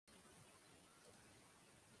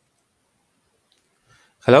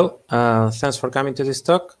Hello, thanks for coming to this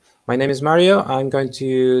talk. My name is Mario. I'm going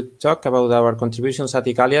to talk about our contributions at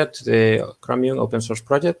Igalia to the Chromium open source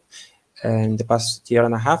project in the past year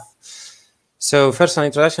and a half. So first, an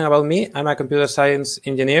introduction about me. I'm a computer science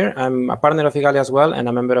engineer. I'm a partner of Igalia as well and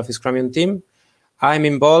a member of his Chromium team. I'm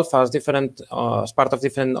involved as part of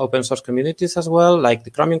different open source communities as well, like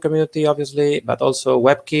the Chromium community, obviously, but also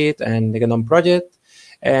WebKit and the GNOME project.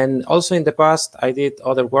 And also in the past, I did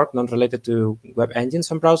other work non-related to web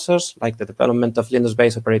engines and browsers, like the development of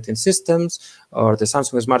Linux-based operating systems or the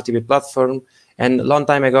Samsung Smart TV platform. And a long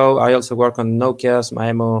time ago, I also worked on Nokia's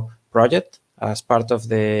Maemo project as part of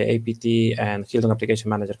the APT and Hildon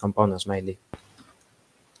application manager components mainly.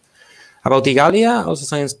 About Igalia, also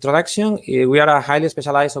some introduction. We are a highly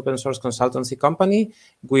specialized open source consultancy company.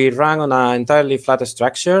 We run on an entirely flat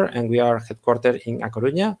structure, and we are headquartered in A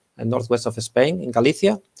Coruña, northwest of Spain, in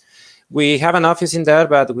Galicia. We have an office in there,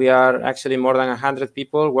 but we are actually more than 100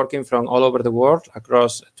 people working from all over the world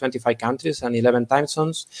across 25 countries and 11 time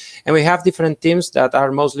zones. And we have different teams that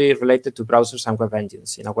are mostly related to browsers and web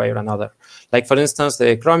engines in a way or another. Like, for instance,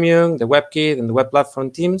 the Chromium, the WebKit, and the web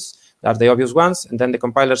platform teams are the obvious ones. And then the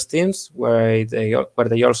compilers teams, where they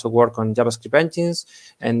also work on JavaScript engines.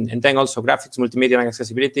 And then also graphics, multimedia, and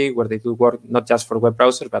accessibility, where they do work not just for web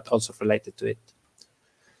browser, but also related to it.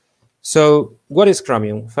 So what is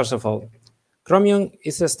Chromium? First of all, Chromium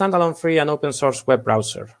is a standalone free and open source web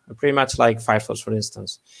browser, pretty much like Firefox, for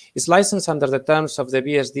instance. It's licensed under the terms of the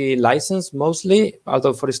BSD license mostly,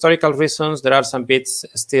 although for historical reasons, there are some bits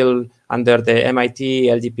still under the MIT,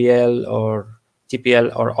 LGPL, or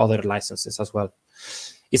GPL, or other licenses as well.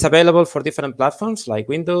 It's available for different platforms like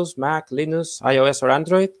Windows, Mac, Linux, iOS, or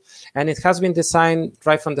Android, and it has been designed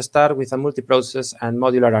right from the start with a multi-process and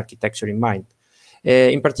modular architecture in mind.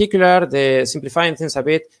 In particular, simplifying things a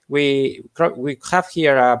bit, we have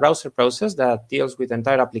here a browser process that deals with the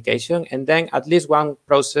entire application, and then at least one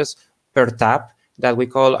process per tab that we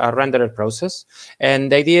call a renderer process.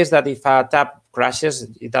 And the idea is that if a tab crashes,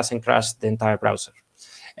 it doesn't crash the entire browser.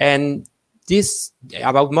 And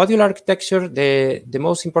about modular architecture, the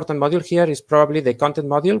most important module here is probably the content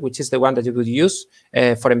module, which is the one that you would use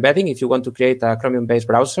for embedding if you want to create a Chromium-based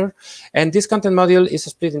browser. And this content module is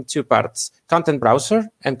split in two parts, content browser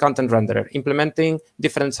and content renderer, implementing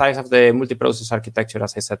different sides of the multi-process architecture,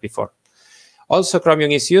 as I said before. Also,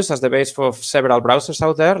 Chromium is used as the base for several browsers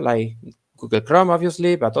out there, like Google Chrome,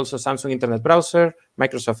 obviously, but also Samsung Internet Browser,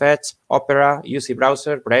 Microsoft Edge, Opera, UC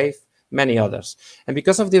Browser, Brave, many others. And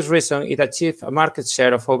because of this reason, it achieved a market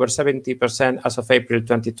share of over 70% as of April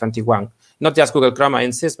 2021. Not just Google Chrome, I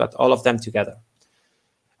insist, but all of them together.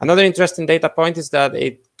 Another interesting data point is that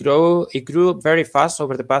it grew very fast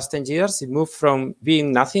over the past 10 years. It moved from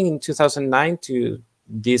being nothing in 2009 to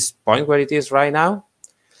this point where it is right now.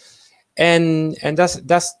 And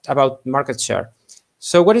that's about market share.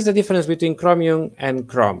 So what is the difference between Chromium and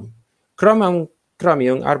Chrome? Chrome and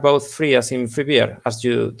Chromium are both free, as in free beer, as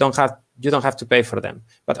you don't have to pay for them.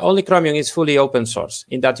 But only Chromium is fully open source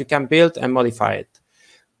in that you can build and modify it.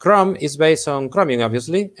 Chrome is based on Chromium,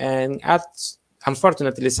 obviously, and adds,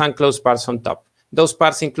 unfortunately, some closed parts on top. Those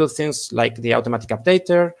parts include things like the automatic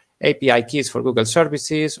updater, API keys for Google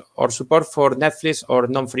services, or support for Netflix or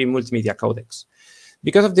non-free multimedia codecs.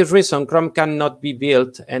 Because of this reason, Chrome cannot be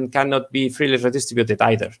built and cannot be freely redistributed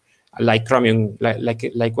either, like Chromium,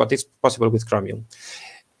 like what is possible with Chromium.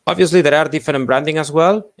 Obviously, there are different branding as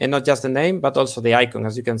well, and not just the name, but also the icon,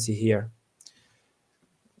 as you can see here.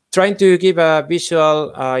 Trying to give a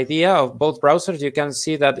visual idea of both browsers, you can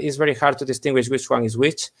see that it's very hard to distinguish which one is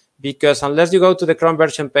which, because unless you go to the Chrome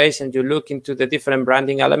version page and you look into the different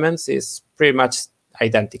branding elements, it's pretty much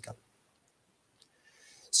identical.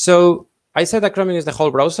 So I said that Chromium is the whole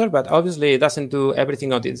browser, but obviously it doesn't do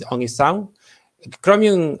everything on its own.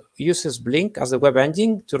 Chromium uses Blink as the web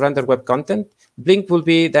engine to render web content. Blink will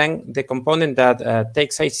be then the component that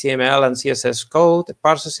takes HTML and CSS code,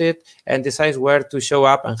 parses it, and decides where to show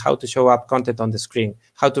up and how to show up content on the screen,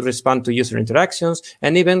 how to respond to user interactions,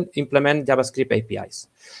 and even implement JavaScript APIs.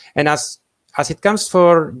 And as it comes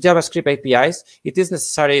for JavaScript APIs, it is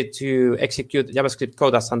necessary to execute JavaScript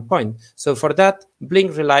code at some point. So for that,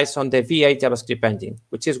 Blink relies on the V8 JavaScript engine,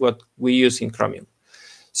 which is what we use in Chromium.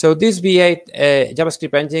 So this V8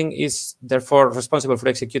 JavaScript engine is therefore responsible for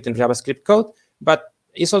executing JavaScript code, but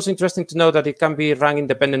it's also interesting to know that it can be run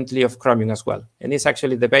independently of Chromium as well. And it's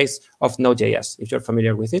actually the base of Node.js, if you're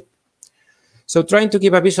familiar with it. So trying to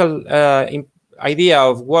give a visual idea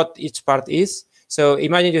of what each part is. So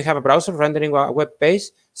imagine you have a browser rendering a web page.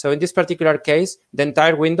 So in this particular case, the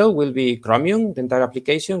entire window will be Chromium, the entire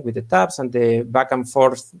application with the tabs and the back and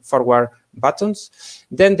forward buttons.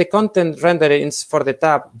 Then the content rendering for the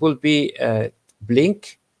tab will be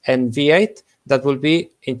Blink and V8 that will be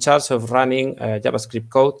in charge of running JavaScript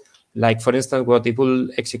code, like, for instance, what it will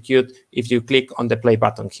execute if you click on the play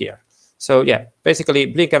button here. So yeah, basically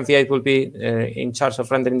Blink and V8 will be in charge of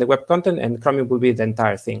rendering the web content, and Chromium will be the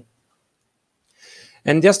entire thing.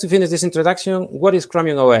 And just to finish this introduction, what is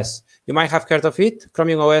Chromium OS? You might have heard of it.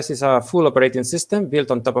 Chromium OS is a full operating system built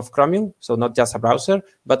on top of Chromium, so not just a browser,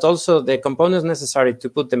 but also the components necessary to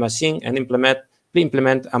put the machine and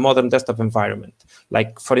implement a modern desktop environment,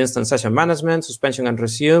 like, for instance, session management, suspension and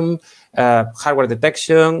resume, hardware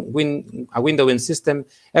detection, a windowing system.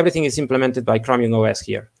 Everything is implemented by Chromium OS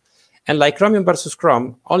here. And like Chromium versus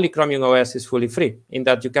Chrome, only Chromium OS is fully free in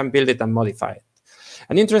that you can build it and modify it.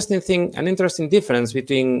 An interesting difference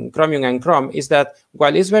between Chromium and Chrome is that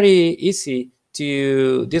while it's very easy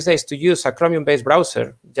these days to use a Chromium-based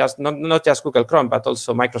browser, not just Google Chrome, but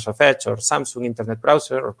also Microsoft Edge or Samsung Internet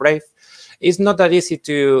Browser or Brave, it's not that easy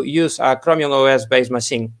to use a Chromium OS-based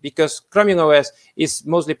machine, because Chromium OS is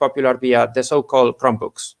mostly popular via the so-called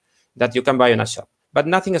Chromebooks that you can buy in a shop. But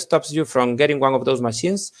nothing stops you from getting one of those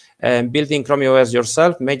machines and building Chromium OS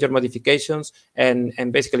yourself, make your modifications,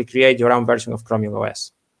 and basically create your own version of Chromium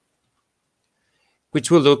OS, which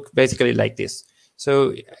will look basically like this.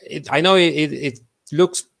 So I know it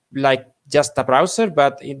looks like just a browser,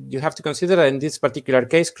 but you have to consider that in this particular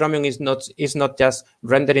case, Chromium is not just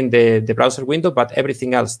rendering the browser window, but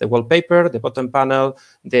everything else: the wallpaper, the bottom panel,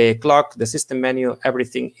 the clock, the system menu,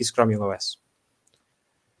 everything is Chromium OS.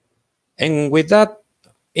 And with that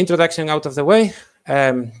introduction out of the way,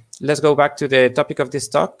 let's go back to the topic of this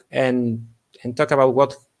talk and talk about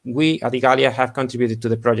what we at Igalia have contributed to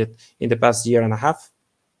the project in the past year and a half.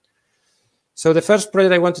 So the first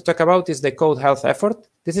project I want to talk about is the code health effort.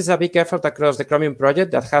 This is a big effort across the Chromium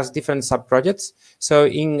project that has different sub-projects. So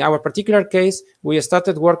in our particular case, we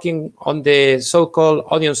started working on the so-called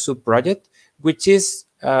Onion Soup project, which is,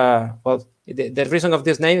 well, the reason of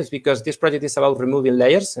this name is because this project is about removing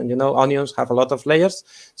layers, and you know onions have a lot of layers.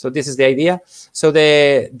 So this is the idea. So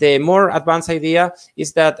the more advanced idea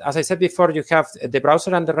is that, as I said before, you have the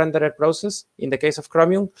browser and the renderer process in the case of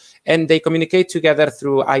Chromium, and they communicate together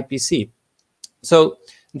through IPC. So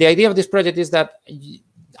the idea of this project is that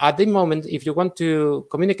at the moment, if you want to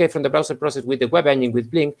communicate from the browser process with the web engine with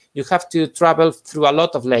Blink, you have to travel through a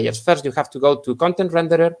lot of layers. First, you have to go to content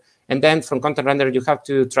renderer, and then from content renderer, you have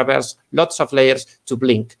to traverse lots of layers to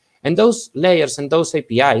Blink. And those layers and those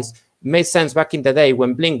APIs made sense back in the day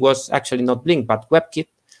when Blink was actually not Blink, but WebKit,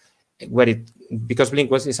 because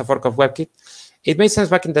Blink is a fork of WebKit. It made sense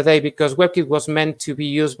back in the day because WebKit was meant to be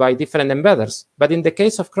used by different embedders. But in the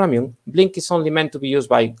case of Chromium, Blink is only meant to be used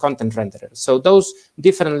by content renderer. So those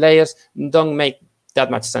different layers don't make that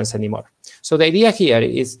much sense anymore. So the idea here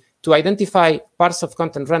is to identify parts of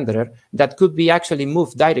content renderer that could be actually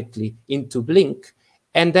moved directly into Blink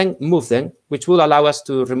and then move them, which will allow us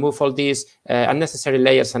to remove all these unnecessary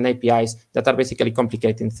layers and APIs that are basically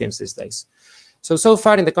complicating things these days. So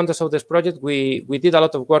far in the context of this project, we did a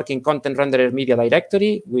lot of work in content renderer media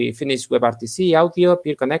directory. We finished WebRTC, audio,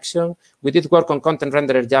 peer connection. We did work on content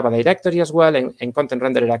renderer Java directory as well, and content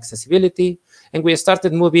renderer accessibility. And we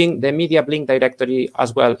started moving the media Blink directory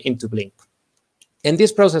as well into Blink. And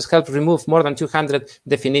this process helped remove more than 200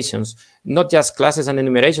 definitions, not just classes and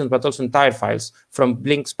enumerations, but also entire files from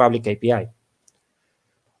Blink's public API.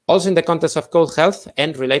 Also in the context of code health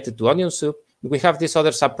and related to Onion Soup, we have this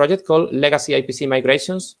other sub-project called Legacy IPC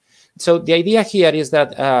Migrations. So the idea here is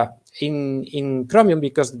that in Chromium,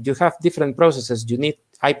 because you have different processes, you need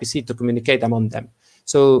IPC to communicate among them.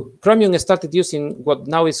 So Chromium started using what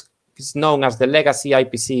now is known as the legacy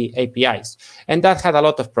IPC APIs, and that had a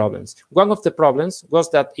lot of problems. One of the problems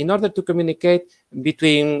was that in order to communicate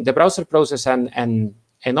between the browser process and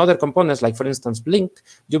other components, like for instance Blink,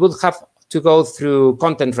 you would have to go through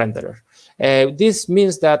content renderer. This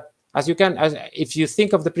means that if you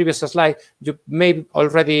think of the previous slide, you may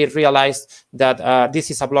already realize that this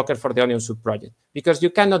is a blocker for the Onion Soup project, because you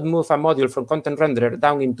cannot move a module from content renderer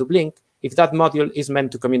down into Blink if that module is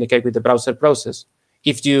meant to communicate with the browser process.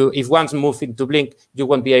 If once moved into Blink, you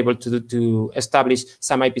won't be able to establish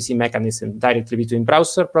some IPC mechanism directly between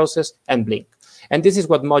browser process and Blink. And this is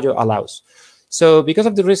what Mojo allows. So because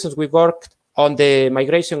of the reasons we worked on the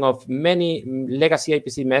migration of many legacy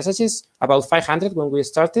IPC messages, about 500 when we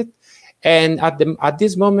started. And at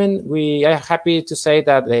this moment, we are happy to say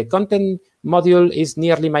that the content module is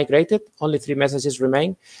nearly migrated. Only 3 messages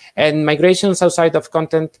remain. And migrations outside of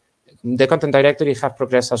content the content directory have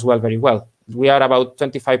progressed as well very well. We are about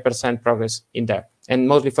 25% progress in there, and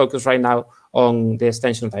mostly focused right now on the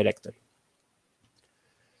extension directory.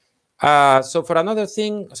 So for another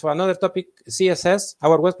topic, CSS,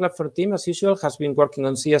 our web platform team, as usual, has been working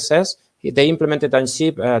on CSS. They implemented and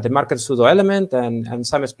shipped the marker pseudo element and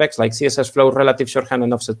some specs like CSS flow, relative shorthand,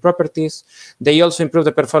 and offset properties. They also improved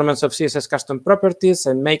the performance of CSS custom properties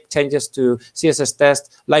and make changes to CSS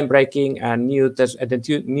test, line breaking, and new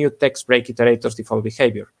text break iterators default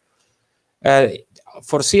behavior.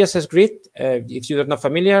 For CSS Grid, if you're not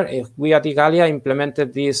familiar, we at Igalia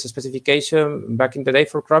implemented this specification back in the day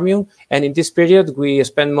for Chromium. And in this period, we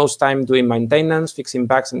spent most time doing maintenance, fixing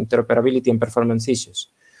bugs, and interoperability and performance issues.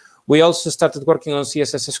 We also started working on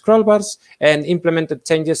CSS scroll bars and implemented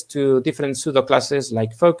changes to different pseudo classes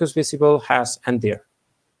like focus, visible, has, and dir.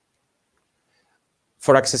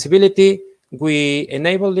 For accessibility, we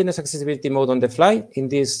enabled Linux accessibility mode on the fly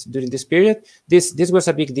during this period. This was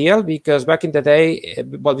a big deal because back in the day,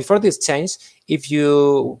 well, before this change, if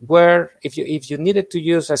you needed to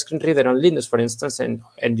use a screen reader on Linux, for instance, and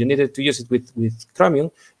you needed to use it with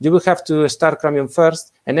Chromium, you would have to start Chromium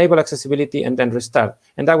first, enable accessibility, and then restart.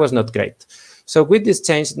 And that was not great. So with this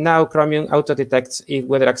change, now Chromium auto detects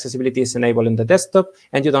whether accessibility is enabled in the desktop,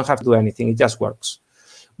 and you don't have to do anything. It just works.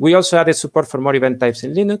 We also added support for more event types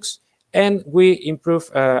in Linux. And we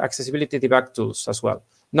improve accessibility debug tools as well,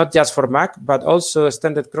 not just for Mac, but also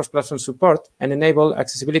extended cross-platform support and enable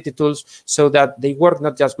accessibility tools so that they work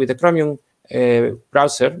not just with the Chromium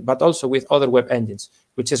browser, but also with other web engines,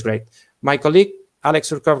 which is great. My colleague, Alex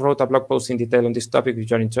Surkov, wrote a blog post in detail on this topic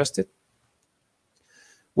if you're interested.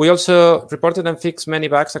 We also reported and fixed many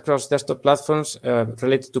bugs across desktop platforms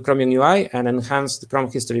related to Chromium UI and enhanced the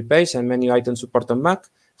Chrome history page and menu item support on Mac.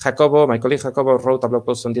 My colleague Jacobo wrote a blog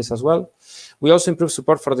post on this as well. We also improved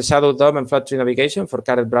support for the Shadow DOM and flat tree navigation for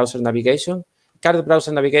Caret browser navigation. Caret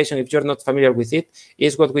browser navigation, if you're not familiar with it,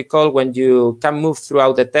 is what we call when you can move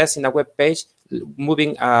throughout the text in a web page,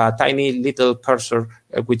 moving a tiny little cursor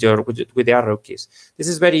with the arrow keys. This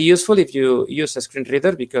is very useful if you use a screen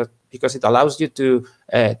reader because it allows you to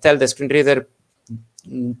tell the screen reader,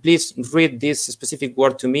 please read this specific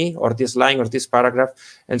word to me, or this line, or this paragraph,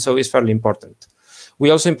 and so it's fairly important. We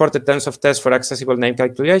also imported tons of tests for accessible name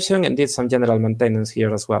calculation and did some general maintenance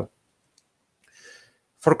here as well.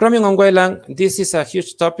 For Chromium on Wayland, this is a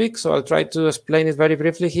huge topic, so I'll try to explain it very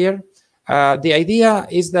briefly here. The idea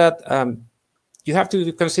is that you have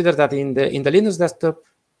to consider that in the Linux desktop,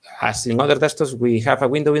 as in other desktops, we have a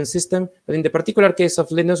windowing system. But in the particular case of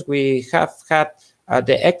Linux, we have had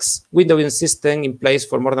the X windowing system in place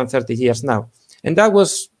for more than 30 years now. And that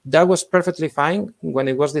was perfectly fine when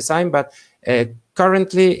it was designed, but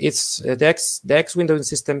currently it's the X windowing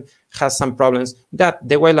system has some problems that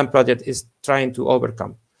the Wayland project is trying to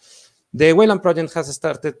overcome. The Wayland project has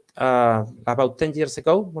started about 10 years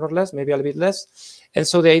ago, more or less, maybe a little bit less. And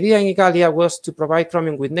so the idea in Igalia was to provide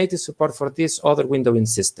Chromium with native support for this other windowing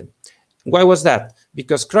system. Why was that?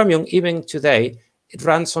 Because Chromium, even today, it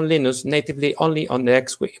runs on Linux natively only on the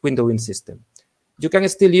X windowing system. You can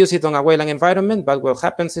still use it on a Wayland environment, but what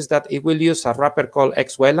happens is that it will use a wrapper called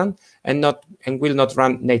X-Wayland and will not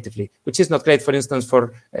run natively, which is not great, for instance,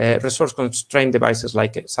 for resource-constrained devices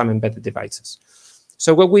like some embedded devices.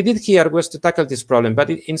 So what we did here was to tackle this problem,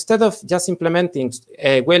 but instead of just implementing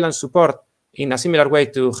Wayland support in a similar way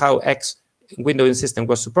to how X windowing system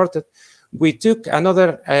was supported, we took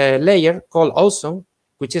another layer called Awesome,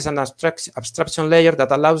 which is an abstraction layer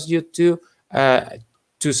that allows you to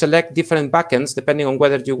select different backends depending on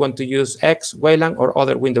whether you want to use X, Wayland, or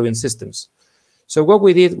other windowing systems. So what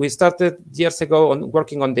we did, we started years ago on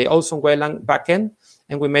working on the Awesome Wayland backend,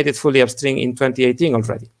 and we made it fully upstream in 2018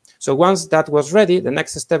 already. So once that was ready, the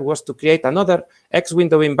next step was to create another X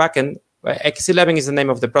windowing backend. X11 is the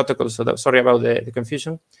name of the protocol, so sorry about the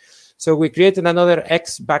confusion. So we created another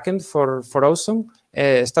X backend for Awesome,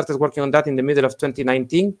 started working on that in the middle of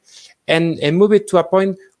 2019, and moved it to a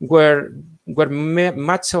point where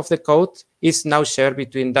much of the code is now shared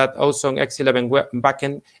between that Awesome X11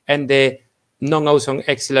 backend and the non-Awesome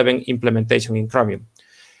X11 implementation in Chromium.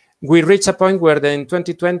 We reached a point where in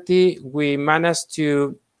 2020, we managed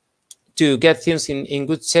to get things in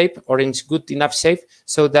good shape, or in good enough shape,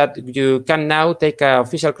 so that you can now take an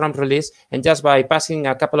official Chrome release, and just by passing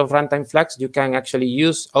a couple of runtime flags, you can actually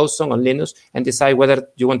use Awesome on Linux and decide whether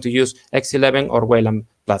you want to use X11 or Wayland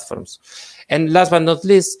platforms. And last but not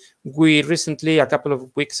least, we recently, a couple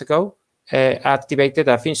of weeks ago, activated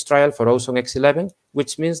a Finch trial for Awesome X11,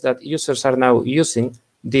 which means that users are now using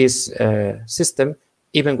this system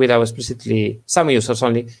even without explicitly, some users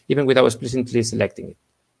only, even without explicitly selecting it.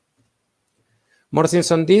 More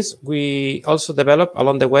things on this, we also developed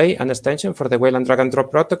along the way an extension for the Wayland drag and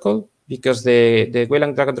drop protocol because the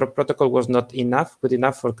Wayland drag and drop protocol was not good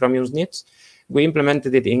enough for Chromium's needs. We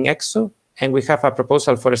implemented it in EXO, and we have a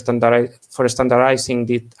proposal for standardizing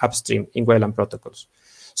it upstream in Wayland protocols.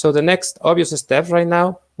 So the next obvious step right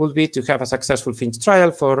now will be to have a successful Finch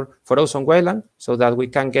trial for Ozone Wayland so that we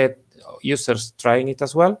can get users trying it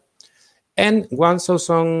as well. And once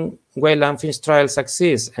Ozone Wayland Finch trial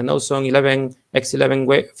succeeds and Ozone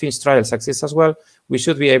 11x11 Finch trial succeeds as well, we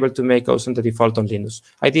should be able to make Ozone the default on Linux,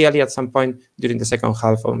 ideally at some point during the second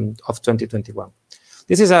half of 2021.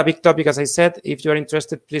 This is a big topic, as I said. If you are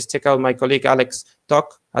interested, please check out my colleague Alex's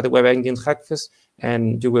talk at the Web Engine Hackfest,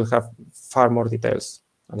 and you will have far more details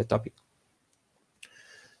on the topic.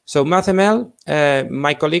 So MathML,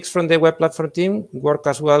 my colleagues from the web platform team work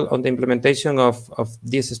as well on the implementation of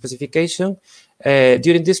this specification.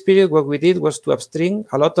 During this period, what we did was to upstream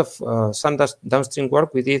a lot of some downstream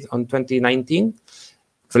work we did on 2019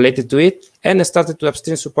 related to it, and started to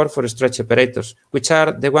upstream support for stretch operators, which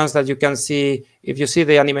are the ones that you can see if you see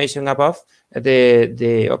the animation above.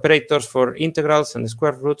 The operators for integrals and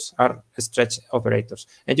square roots are stretch operators.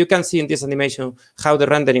 And you can see in this animation how the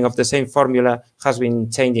rendering of the same formula has been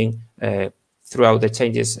changing throughout the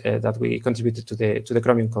changes that we contributed to the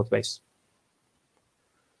Chromium code base.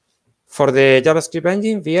 For the JavaScript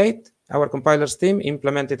engine, V8, our compilers team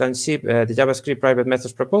implemented and shipped the JavaScript private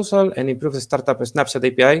methods proposal and improved the startup snapshot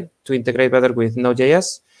API to integrate better with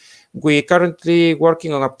Node.js. We currently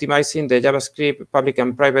working on optimizing the JavaScript public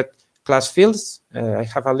and private class fields. I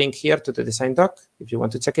have a link here to the design doc if you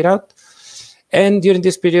want to check it out. And during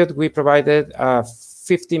this period, we provided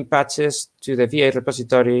 15 patches to the V8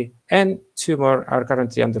 repository, and 2 more are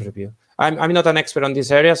currently under review. I'm not an expert on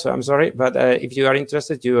this area, so I'm sorry, but if you are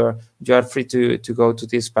interested, you are free to go to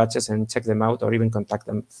these patches and check them out, or even contact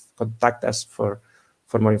us for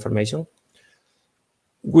more information.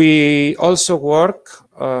 We also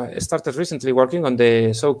started recently working on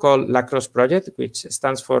the so-called Lacrosse project, which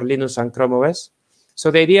stands for Linux and Chrome OS.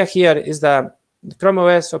 So the idea here is that the Chrome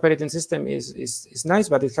OS operating system is nice,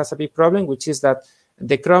 but it has a big problem, which is that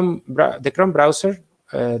the Chrome browser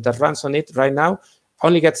that runs on it right now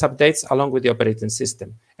only gets updates along with the operating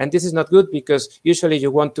system. And this is not good because usually you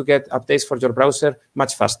want to get updates for your browser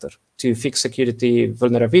much faster to fix security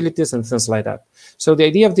vulnerabilities and things like that. So the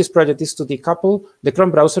idea of this project is to decouple the Chrome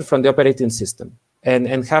browser from the operating system and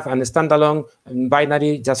have a standalone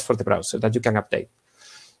binary just for the browser that you can update.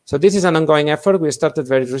 So this is an ongoing effort. We started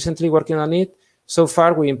very recently working on it. So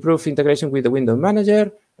far, we improved integration with the window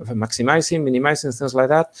manager, maximizing, minimizing, things like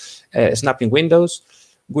that, snapping windows.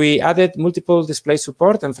 We added multiple display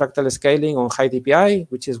support and fractal scaling on high DPI,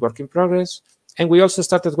 which is work in progress. And we also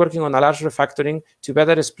started working on a large refactoring to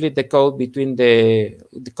better split the code between the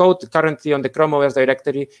code currently on the Chrome OS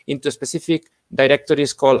directory into specific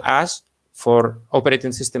directories called Ash for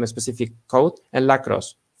operating system specific code and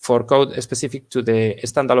Lacrosse for code specific to the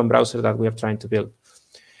standalone browser that we are trying to build.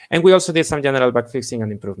 And we also did some general bug fixing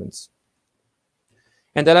and improvements.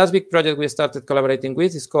 And the last big project we started collaborating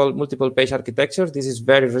with is called multiple page architecture. This is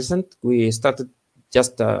very recent. We started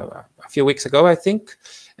just a few weeks ago, I think.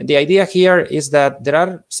 And the idea here is that there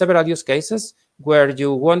are several use cases where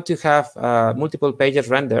you want to have multiple pages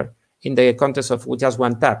render in the context of just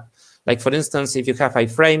one tab. Like, for instance, if you have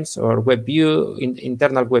iframes or web view,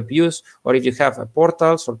 internal web views, or if you have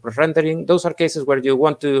portals or pre-rendering, those are cases where you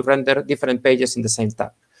want to render different pages in the same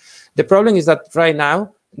tab. The problem is that right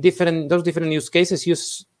now, those different use cases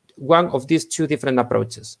use one of these 2 different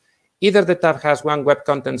approaches. Either the tab has one web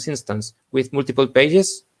contents instance with multiple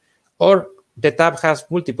pages, or the tab has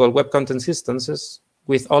multiple web contents instances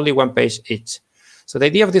with only one page each. So the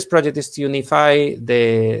idea of this project is to unify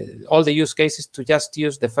all the use cases to just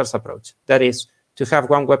use the first approach. That is, to have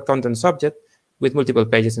one web contents object with multiple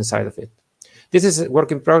pages inside of it. This is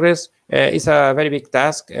work in progress. It's a very big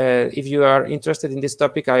task. If you are interested in this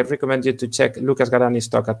topic, I recommend you to check Lucas Garani's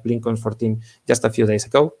talk at BlinkOn 14 just a few days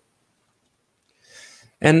ago.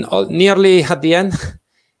 And nearly at the end,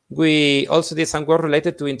 we also did some work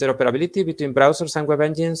related to interoperability between browsers and web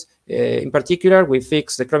engines. In particular, we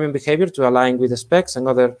fixed the Chromium behavior to align with the specs and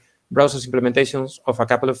other browsers implementations of a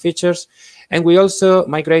couple of features. And we also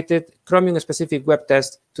migrated Chromium-specific web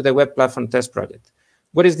tests to the web platform test project.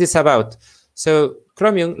 What is this about? So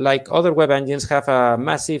Chromium, like other web engines, have a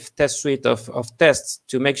massive test suite of tests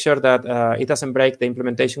to make sure that it doesn't break the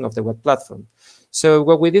implementation of the web platform. So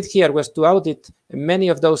what we did here was to audit many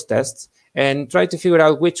of those tests and try to figure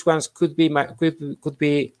out which ones could be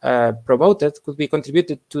promoted, could be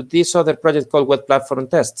contributed to this other project called web platform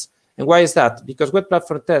tests. And why is that? Because web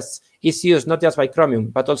platform tests is used not just by Chromium,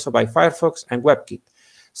 but also by Firefox and WebKit.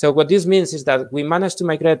 So what this means is that we managed to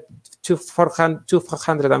migrate to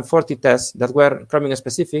 440 tests that were Chromium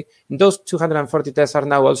specific. And those 240 tests are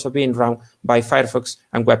now also being run by Firefox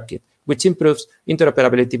and WebKit, which improves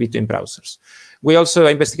interoperability between browsers. We also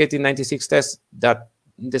investigated 96 tests that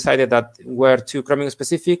decided that were too Chromium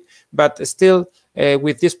specific, but still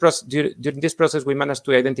with this process, during this process, we managed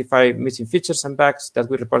to identify missing features and bugs that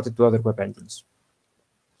we reported to other web engines.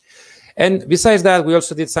 And besides that, we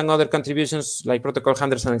also did some other contributions like protocol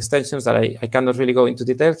handlers and extensions that I cannot really go into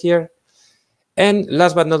detail here. And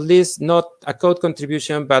last but not least, not a code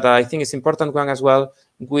contribution, but I think it's an important one as well.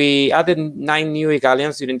 We added 9 new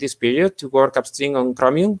Igalians during this period to work upstream on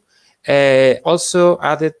Chromium. Also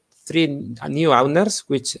added 3 new owners,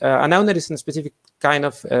 which an owner is a specific kind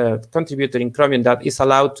of contributor in Chromium that is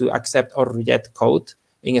allowed to accept or reject code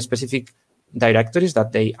in specific directories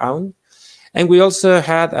that they own. And we also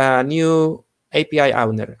had a new API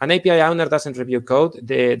owner. An API owner doesn't review code.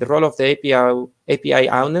 The role of the API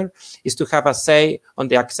owner is to have a say on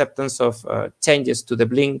the acceptance of changes to the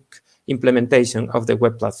Blink implementation of the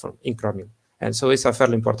web platform in Chromium. And so it's a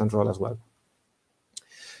fairly important role as well.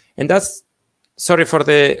 And that's, sorry for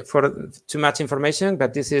too much information,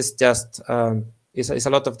 but this is just, it's a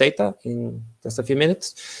lot of data in just a few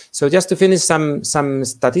minutes. So just to finish some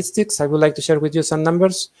statistics, I would like to share with you some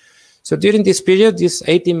numbers. So during this period, these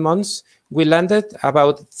 18 months, we landed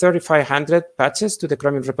about 3,500 patches to the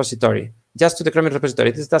Chromium repository, just to the Chromium repository.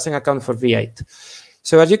 This doesn't account for V8.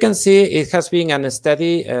 So as you can see, it has been a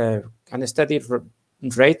steady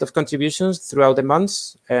rate of contributions throughout the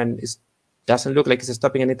months, and it doesn't look like it's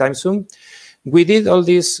stopping anytime soon. We did all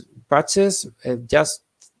these patches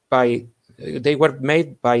they were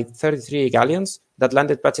made by 33 Igalians that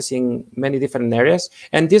landed patches in many different areas.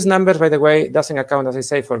 And these numbers, by the way, doesn't account, as I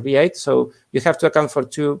say, for V8. So you have to account for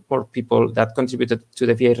 2 more people that contributed to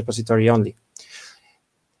the V8 repository only.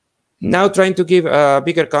 Now trying to give a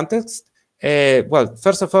bigger context. Well,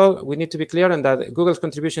 first of all, we need to be clear on that Google's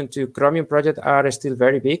contribution to Chromium project are still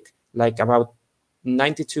very big, like about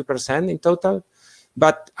 92% in total.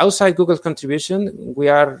 But outside Google's contribution, we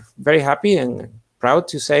are very happy and proud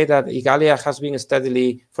to say that Igalia has been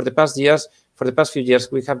steadily, for the past few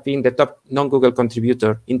years, we have been the top non-Google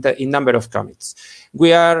contributor in number of commits.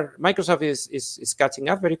 Microsoft is catching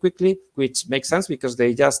up very quickly, which makes sense because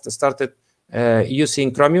they just started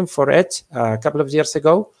using Chromium for Edge a couple of years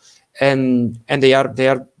ago, and they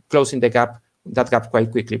are closing that gap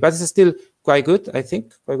quite quickly. But it's still quite good, I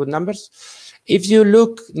think, quite good numbers. If you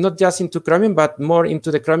look not just into Chromium, but more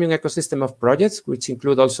into the Chromium ecosystem of projects, which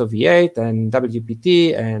include also V8 and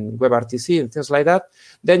WPT and WebRTC and things like that,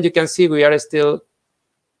 then you can see we are still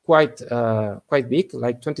quite big,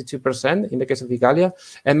 like 22% in the case of Igalia.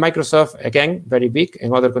 And Microsoft, again, very big,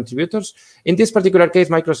 and other contributors. In this particular case,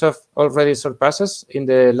 Microsoft already surpasses in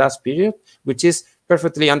the last period, which is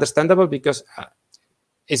perfectly understandable because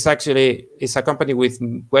it's a company with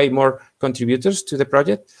way more contributors to the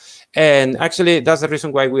project. And actually, that's the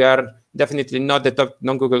reason why we are definitely not the top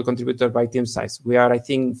non-Google contributor by team size. We are, I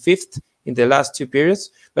think, 5th in the last 2 periods,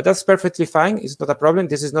 but that's perfectly fine. It's not a problem.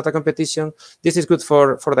 This is not a competition. This is good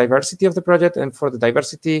for diversity of the project and for the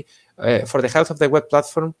diversity, for the health of the web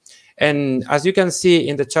platform. And as you can see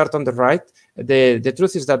in the chart on the right, the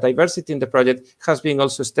truth is that diversity in the project has been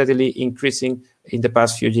also steadily increasing in the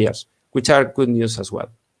past few years, which are good news as well.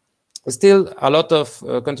 Still, a lot of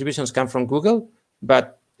contributions come from Google,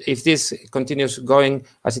 but if this continues going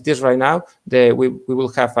as it is right now, we will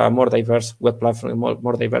have a more diverse web platform,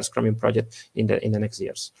 more diverse Chromium project in the next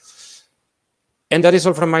years. And that is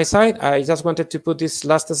all from my side. I just wanted to put this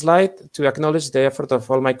last slide to acknowledge the effort of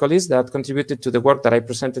all my colleagues that contributed to the work that I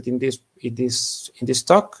presented in this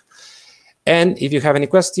talk. And if you have any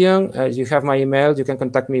question, you have my email. You can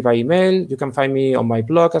contact me by email. You can find me on my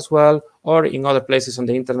blog as well, or in other places on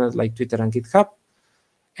the internet like Twitter and GitHub.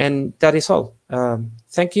 And that is all.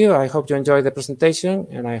 Thank you. I hope you enjoyed the presentation,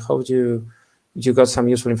 and I hope you got some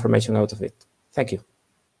useful information out of it. Thank you.